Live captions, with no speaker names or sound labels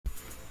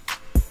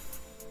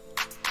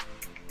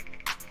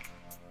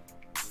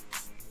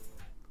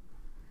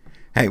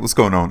Hey, what's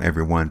going on,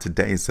 everyone?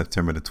 Today is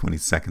September the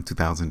 22nd,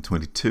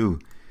 2022.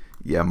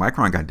 Yeah,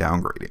 Micron got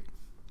downgraded.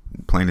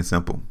 Plain and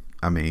simple.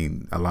 I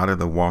mean, a lot of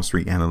the Wall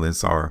Street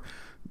analysts are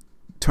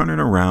turning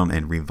around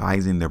and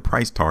revising their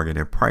price target,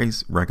 their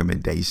price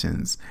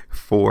recommendations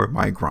for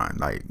Micron.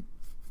 Like,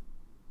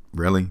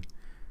 really?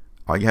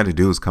 All you had to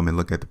do is come and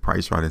look at the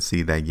price chart and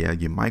see that, yeah,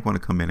 you might want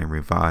to come in and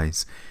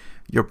revise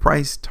your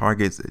price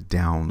targets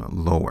down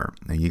lower.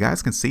 And you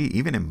guys can see,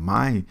 even in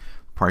my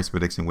price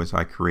prediction, which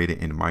I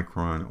created in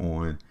Micron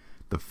on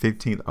the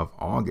 15th of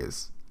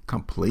August,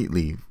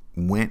 completely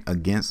went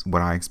against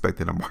what I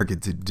expected the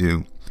market to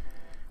do.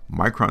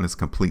 Micron is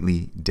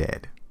completely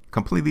dead,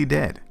 completely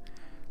dead.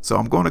 So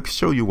I'm going to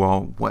show you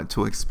all what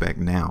to expect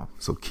now.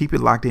 So keep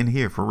it locked in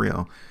here for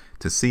real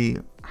to see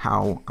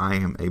how I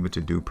am able to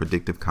do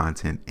predictive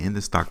content in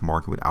the stock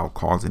market without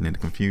causing any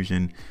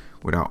confusion,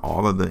 without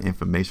all of the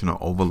informational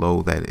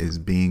overload that is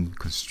being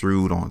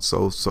construed on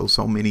so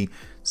many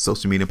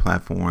social media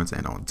platforms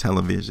and on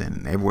television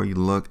and everywhere you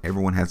look.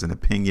 Everyone has an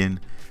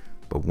opinion,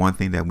 but one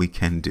thing that we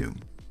can do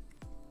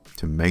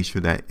to make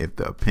sure that if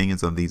the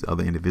opinions of these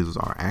other individuals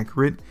are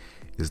accurate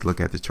is look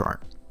at the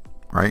chart,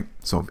 right?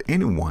 So if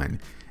anyone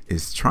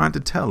is trying to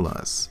tell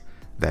us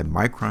that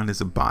Micron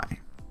is a buy,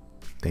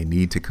 they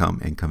need to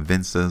come and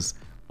convince us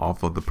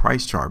off of the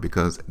price chart,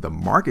 because the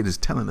market is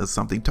telling us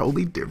something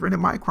totally different in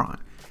Micron.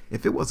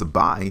 If it was a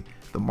buy,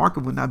 the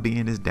market would not be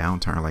in this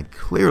downturn. Like,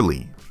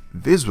 clearly,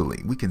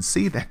 visually, we can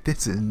see that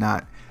this is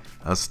not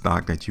a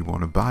stock that you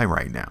want to buy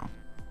right now.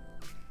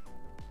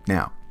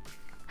 Now,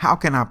 how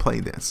can I play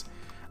this?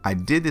 I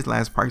did this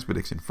last price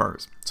prediction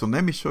first. So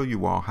let me show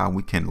you all how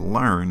we can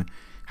learn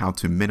how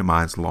to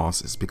minimize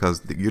losses,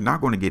 because you're not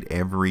going to get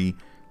every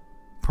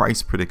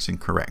price prediction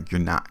correct.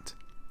 You're not.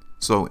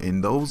 So in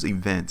those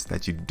events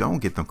that you don't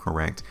get them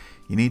correct,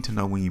 you need to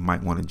know when you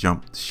might want to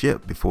jump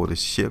ship before the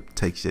ship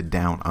takes you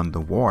down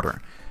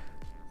underwater.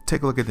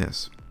 Take a look at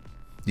this.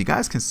 You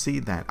guys can see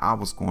that I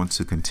was going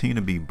to continue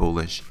to be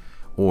bullish,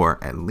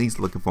 or at least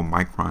looking for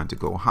Micron to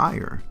go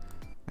higher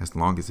as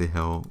long as it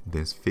held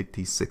this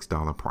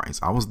 $56 price.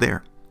 I was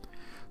there.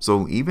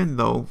 So even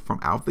though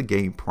from out the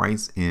gate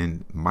price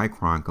in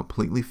Micron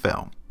completely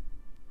fell,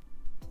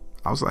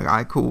 I was like, all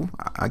right, cool,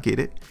 I get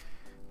it.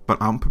 But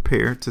I'm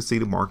prepared to see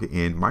the market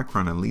in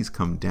Micron at least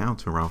come down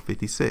to around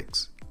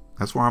 56.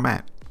 That's where I'm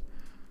at.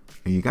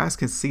 And you guys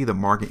can see the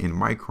market in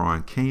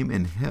Micron came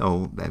and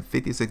held that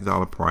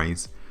 $56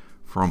 price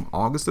from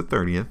August the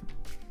 30th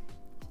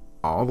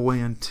all the way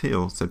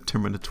until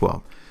September the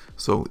 12th.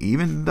 So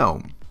even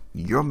though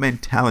your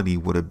mentality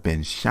would have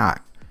been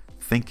shot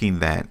thinking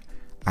that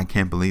I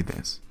can't believe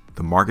this,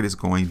 the market is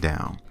going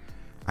down,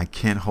 I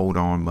can't hold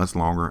on much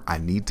longer, I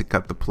need to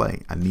cut the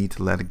play, I need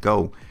to let it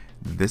go.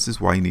 This is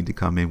why you need to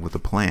come in with a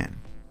plan.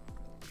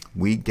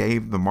 We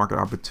gave the market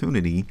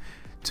opportunity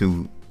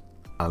to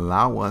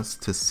allow us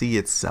to see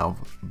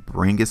itself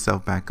bring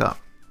itself back up.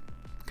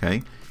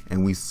 Okay.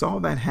 And we saw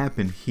that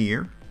happen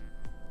here.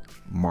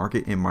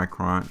 Market in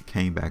Micron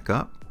came back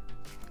up.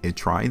 It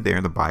tried there.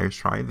 The buyers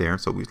tried there.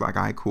 So we was like,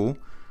 all right, cool.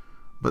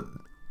 But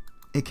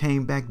it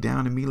came back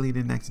down immediately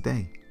the next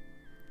day.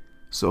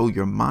 So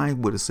your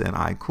mind would have said,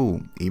 all right,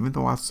 cool. Even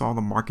though I saw the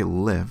market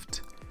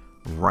lift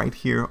right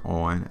here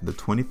on the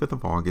 25th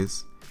of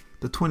August,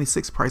 the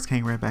 26th price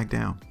came right back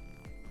down,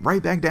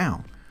 right back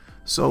down.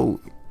 So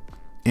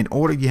in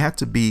order, you have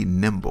to be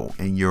nimble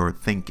in your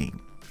thinking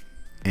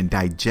and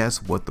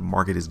digest what the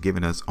market is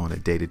giving us on a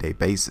day-to-day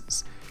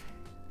basis.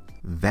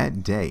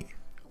 That day,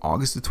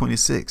 August the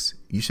 26th,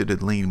 you should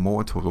have leaned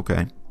more towards,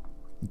 okay,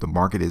 the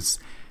market is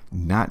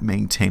not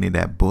maintaining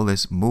that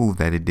bullish move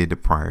that it did the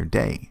prior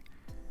day.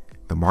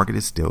 The market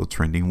is still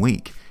trending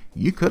weak.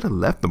 You could have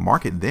left the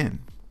market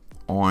then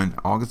on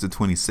August the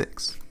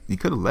 26th. You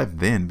could have left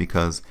then,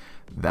 because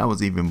that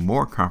was even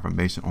more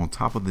confirmation on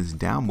top of this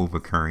down move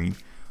occurring.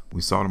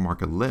 We saw the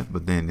market lift,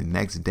 but then the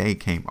next day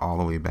came all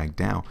the way back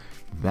down.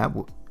 That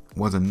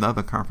was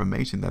another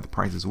confirmation that the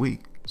price is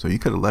weak. So you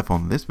could have left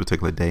on this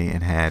particular day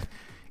and had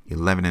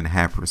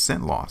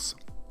 11.5% loss,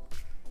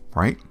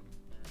 right?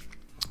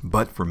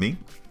 But for me,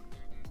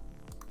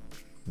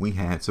 we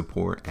had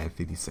support at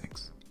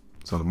 56.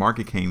 So the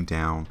market came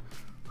down,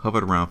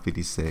 hovered around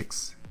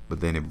 56, but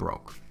then it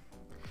broke.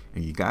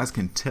 And you guys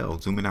can tell,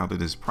 zooming out of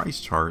this price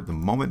chart, the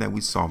moment that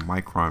we saw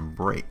Micron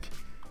break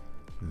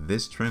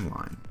this trend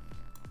line.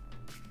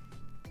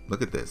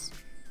 Look at this.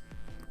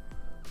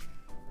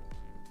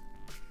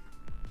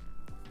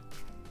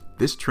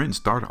 This trend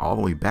started all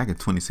the way back in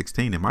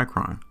 2016 in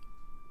Micron.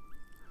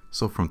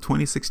 So from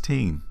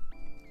 2016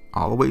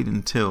 all the way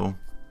until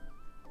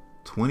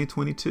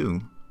 2022,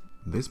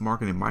 this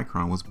market in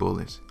Micron was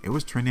bullish. It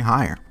was trending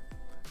higher.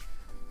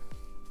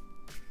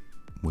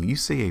 When you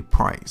see a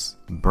price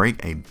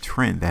break a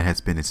trend that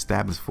has been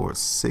established for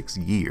 6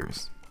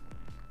 years,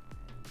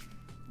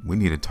 we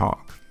need to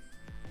talk.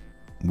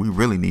 We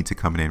really need to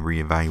come in and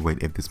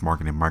reevaluate if this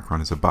market in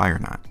Micron is a buy or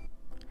not.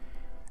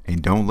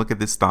 And don't look at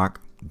this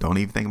stock. Don't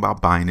even think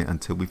about buying it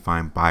until we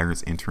find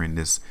buyers entering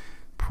this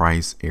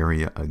price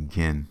area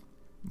again.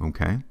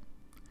 Okay.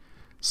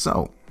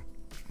 So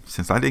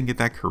since I didn't get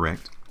that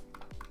correct,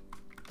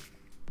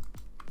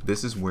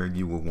 this is where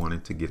you will want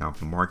it to get out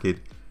the market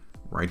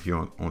right here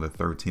on the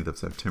 13th of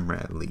September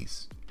at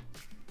least.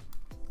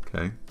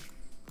 Okay.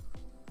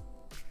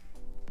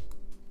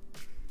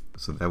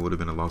 So that would have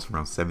been a loss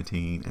around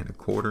 17 and a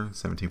quarter,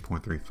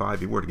 17.35.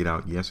 If you were to get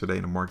out yesterday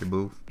in the market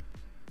move,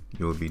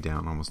 you would be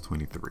down almost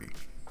 23.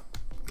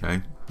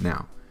 Okay.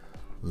 Now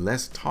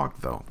let's talk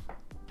though.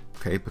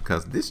 Okay.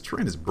 Because this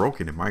trend is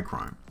broken in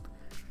Micron.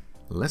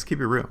 Let's keep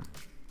it real.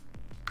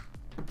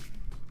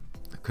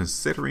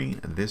 Considering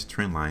this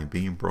trend line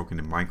being broken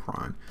in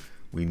Micron,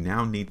 we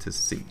now need to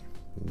see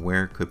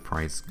where could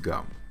price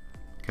go.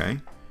 Okay.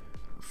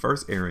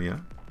 First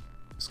area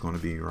is going to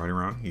be right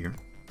around here.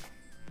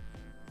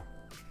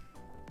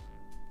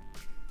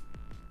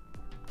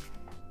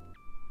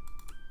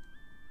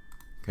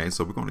 Okay,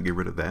 so we're going to get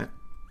rid of that.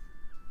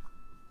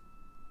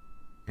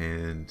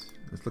 And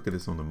let's look at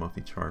this on the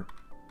monthly chart.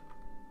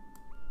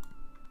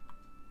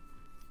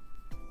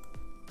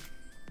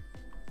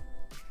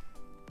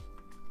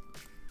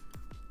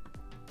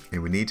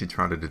 And we need to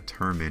try to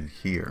determine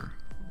here,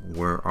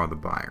 where are the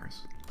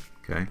buyers?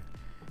 Okay.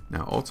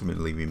 Now,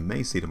 ultimately, we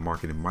may see the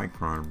market in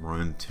Micron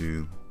run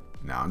to,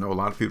 now I know a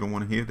lot of people don't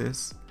want to hear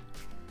this.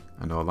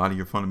 I know a lot of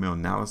your fundamental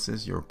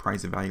analysis, your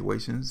price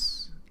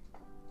evaluations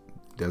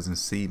doesn't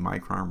see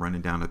Micron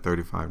running down to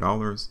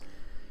 $35.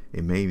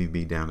 It may even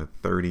be down to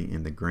 30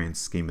 in the grand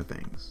scheme of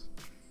things.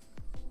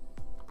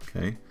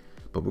 Okay.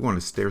 But we're going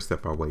to stair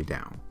step our way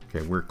down.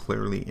 Okay. We're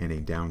clearly in a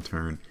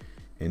downturn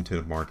into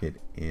the market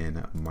in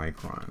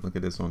Micron. Look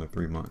at this on the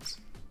 3 months.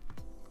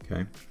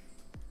 Okay.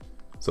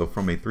 So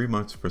from a 3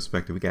 months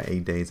perspective, we got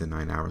 8 days and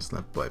 9 hours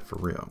left, but for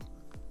real,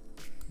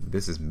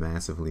 this is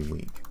massively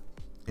weak.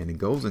 And it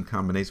goes in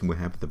combination with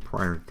half the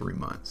prior 3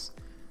 months.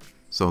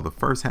 So the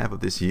first half of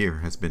this year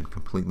has been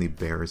completely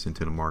bearish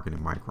into the market in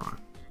Micron.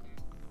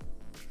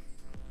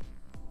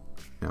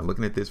 Now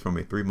looking at this from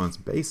a 3 months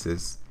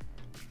basis,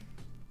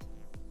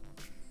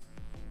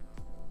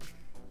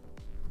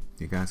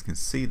 you guys can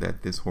see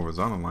that this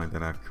horizontal line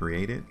that I've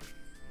created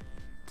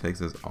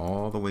takes us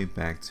all the way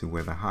back to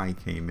where the high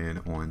came in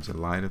on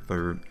July the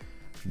 3rd,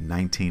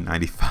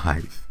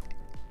 1995.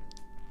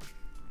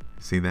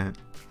 See that?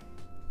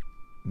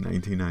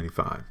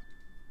 1995.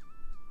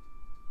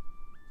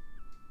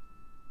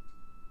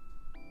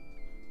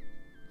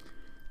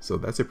 So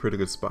that's a pretty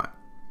good spot.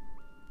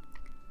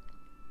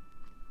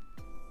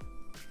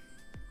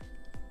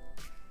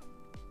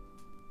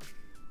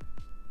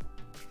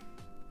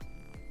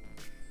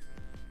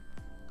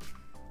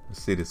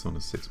 Let's see this on the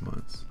 6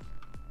 months.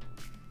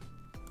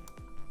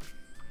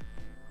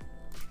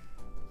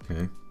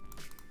 Okay,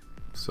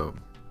 so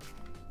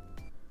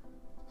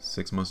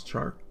 6 months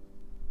chart.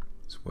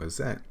 So what is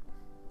that?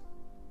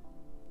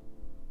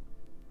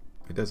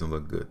 It doesn't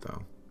look good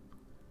though.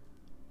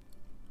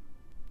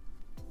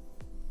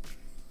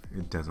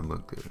 It doesn't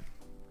look good.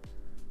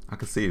 I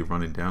can see it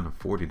running down to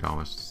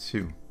 $40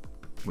 too.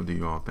 What do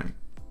you all think?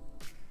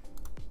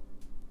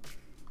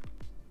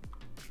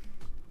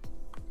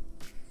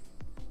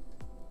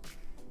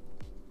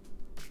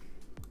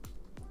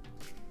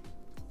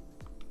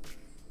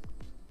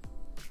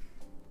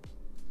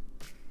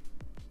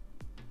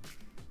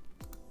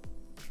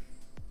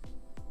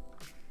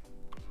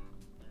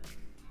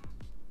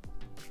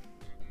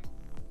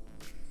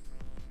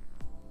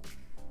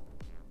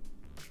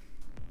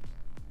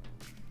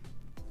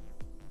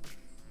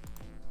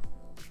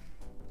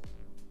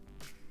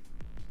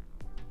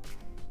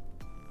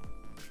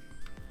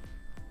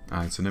 All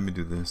right, so let me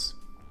do this.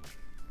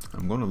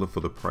 I'm going to look for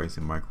the price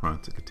in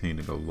Micron to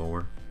continue to go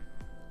lower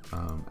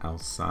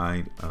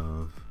outside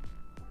of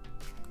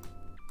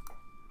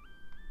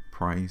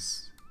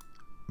price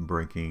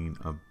breaking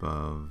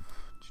above,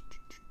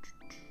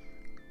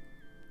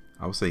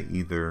 I would say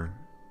either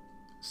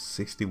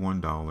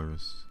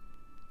 $61,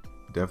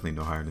 definitely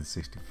no higher than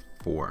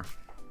 64.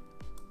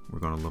 We're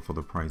going to look for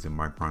the price in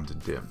Micron to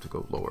dip to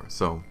go lower.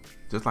 So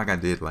just like I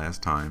did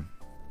last time,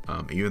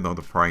 even though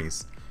the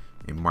price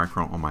in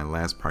Micron on my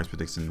last price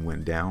prediction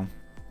went down,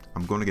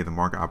 I'm going to get the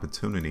market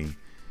opportunity,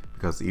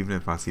 because even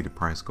if I see the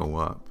price go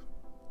up,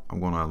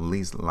 I'm going to at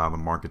least allow the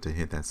market to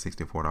hit that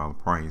 $64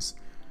 price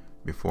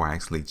before I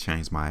actually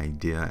change my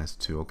idea as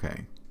to,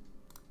 okay,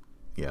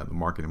 yeah, the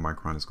market in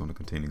Micron is going to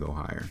continue to go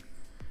higher.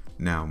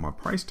 Now my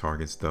price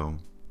targets though,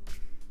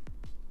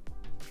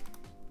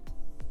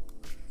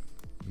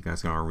 you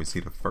guys can already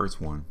see the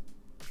first one.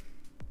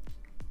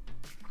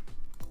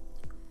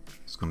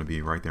 It's going to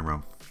be right there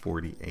around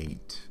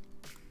 48.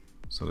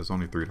 So there's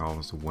only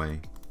 $3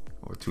 away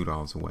or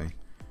 $2 away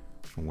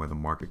from where the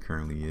market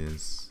currently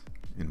is.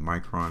 In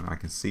Micron, I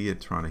can see it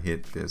trying to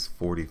hit this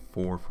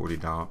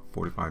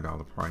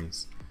 $45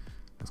 price.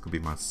 That's going to be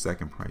my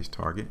second price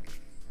target.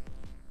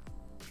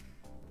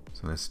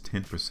 So that's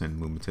 10%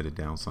 movement to the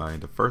downside.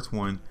 The first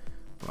one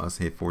for us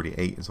to hit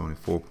 48 is only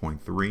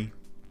 4.3.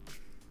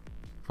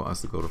 For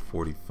us to go to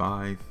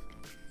 45,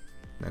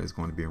 that is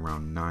going to be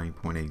around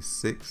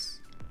 9.86.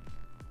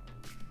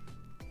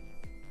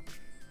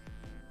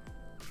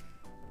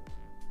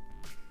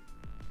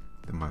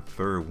 then my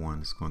third one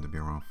is going to be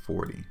around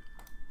 40.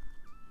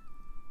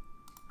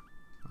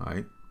 All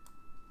right.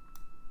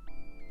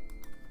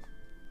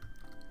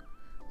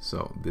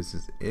 So this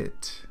is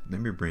it. Let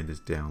me bring this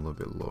down a little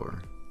bit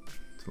lower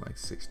to like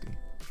 60.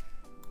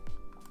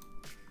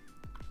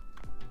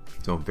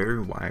 So very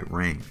wide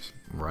range,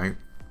 right?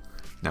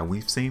 Now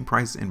we've seen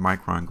prices in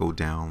Micron go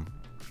down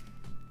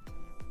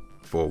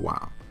for a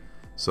while.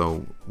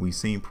 So we've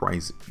seen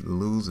price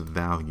lose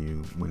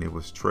value when it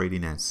was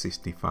trading at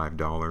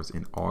 $65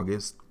 in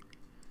August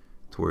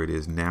to where it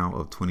is now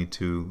of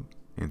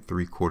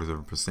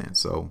 22.75%.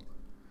 So,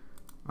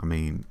 I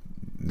mean,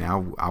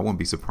 now I wouldn't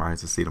be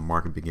surprised to see the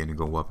market begin to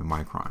go up in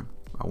Micron.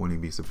 I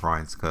wouldn't be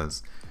surprised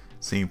because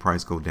seeing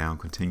price go down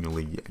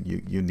continually,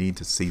 you need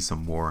to see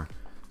some more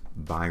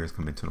buyers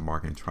come into the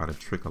market and try to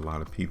trick a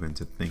lot of people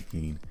into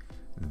thinking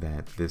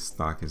that this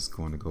stock is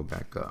going to go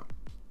back up.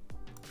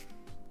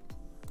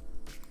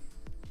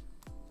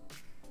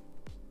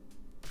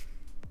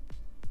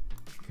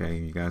 Okay,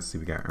 you guys see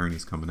we got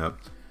earnings coming up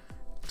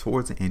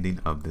towards the ending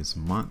of this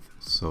month,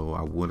 so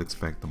I would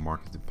expect the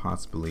market to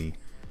possibly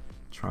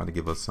try to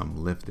give us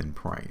some lift in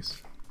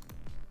price.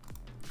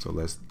 So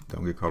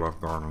don't get caught off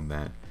guard on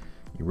that.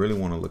 You really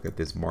want to look at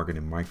this market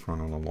in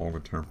Micron on a longer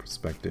term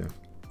perspective,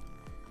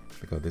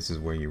 because this is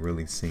where you're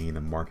really seeing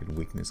the market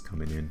weakness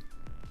coming in.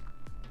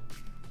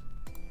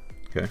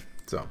 Okay,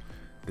 so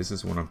this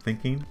is what I'm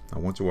thinking. I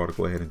want you all to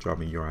go ahead and drop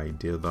me your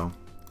idea though,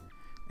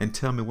 and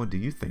tell me, what do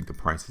you think the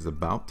price is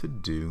about to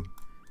do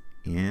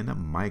in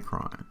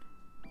Micron?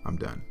 I'm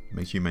done.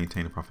 Make sure you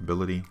maintain the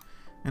profitability,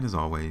 and as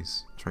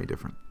always, trade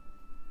different.